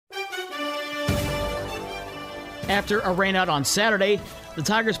After a rainout on Saturday, the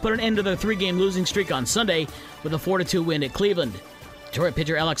Tigers put an end to their 3-game losing streak on Sunday with a 4-2 win at Cleveland. Detroit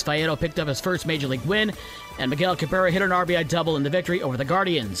pitcher Alex Faedo picked up his first Major League win, and Miguel Cabrera hit an RBI double in the victory over the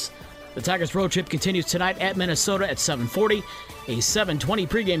Guardians. The Tigers' road trip continues tonight at Minnesota at 7:40, a 7:20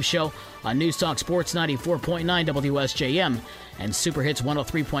 pregame show on News Talk Sports 94.9 WSJM and Super Hits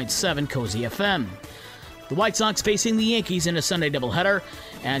 103.7 Cozy FM. The White Sox facing the Yankees in a Sunday doubleheader,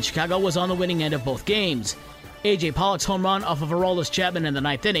 and Chicago was on the winning end of both games. A.J. Pollock's home run off of Aroldis Chapman in the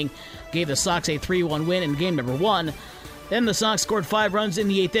 9th inning gave the Sox a 3-1 win in game number 1. Then the Sox scored 5 runs in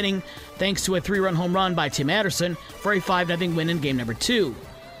the 8th inning thanks to a 3-run home run by Tim Anderson for a 5-0 win in game number 2.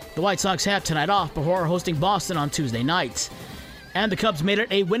 The White Sox have tonight off before hosting Boston on Tuesday night. And the Cubs made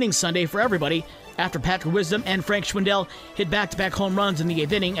it a winning Sunday for everybody after Patrick Wisdom and Frank Schwindel hit back-to-back home runs in the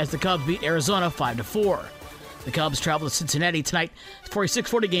 8th inning as the Cubs beat Arizona 5-4. The Cubs travel to Cincinnati tonight for a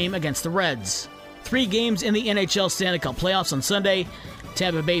 6:40 game against the Reds. 3 games in the NHL Stanley Cup playoffs on Sunday.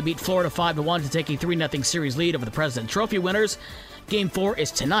 Tampa Bay beat Florida 5-1 to take a 3-0 series lead over the President Trophy winners. Game 4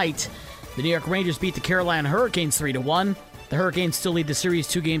 is tonight. The New York Rangers beat the Carolina Hurricanes 3-1. The Hurricanes still lead the series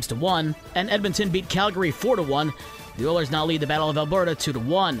 2-1, and Edmonton beat Calgary 4-1. The Oilers now lead the Battle of Alberta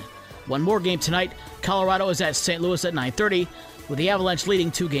 2-1. One more game tonight. Colorado is at St. Louis at 9:30, with the Avalanche leading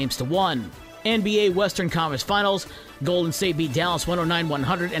 2-1. NBA Western Conference Finals. Golden State beat Dallas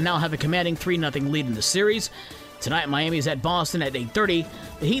 109-100 and now have a commanding 3-0 lead in the series. Tonight, Miami is at Boston at 8:30.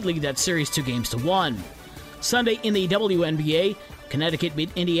 The Heat lead that series 2-1. Sunday in the WNBA, Connecticut beat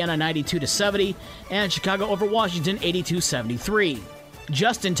Indiana 92-70, and Chicago over Washington 82-73.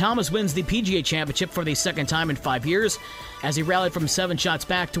 Justin Thomas wins the PGA Championship for the second time in 5 years, as he rallied from 7 shots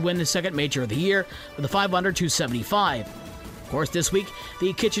back to win the second major of the year with a 5-under 275. Of course, this week,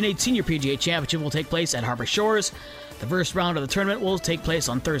 the KitchenAid Senior PGA Championship will take place at Harbor Shores. The first round of the tournament will take place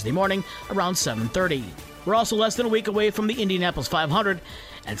on Thursday morning around 7:30. We're also less than a week away from the Indianapolis 500,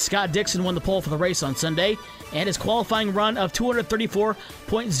 and Scott Dixon won the pole for the race on Sunday, and his qualifying run of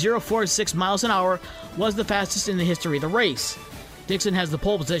 234.046 miles an hour was the fastest in the history of the race. Dixon has the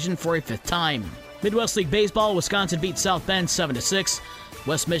pole position for a 5th time. Midwest League Baseball, Wisconsin beat South Bend 7-6.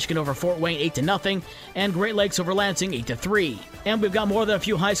 West Michigan over Fort Wayne 8-0, and Great Lakes over Lansing 8-3. And we've got more than a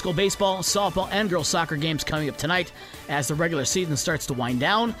few high school baseball, softball, and girls soccer games coming up tonight as the regular season starts to wind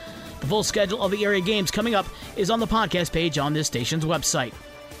down. The full schedule of the area games coming up is on the podcast page on this station's website.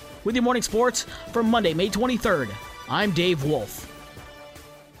 With your morning sports for Monday, May 23rd, I'm Dave Wolf.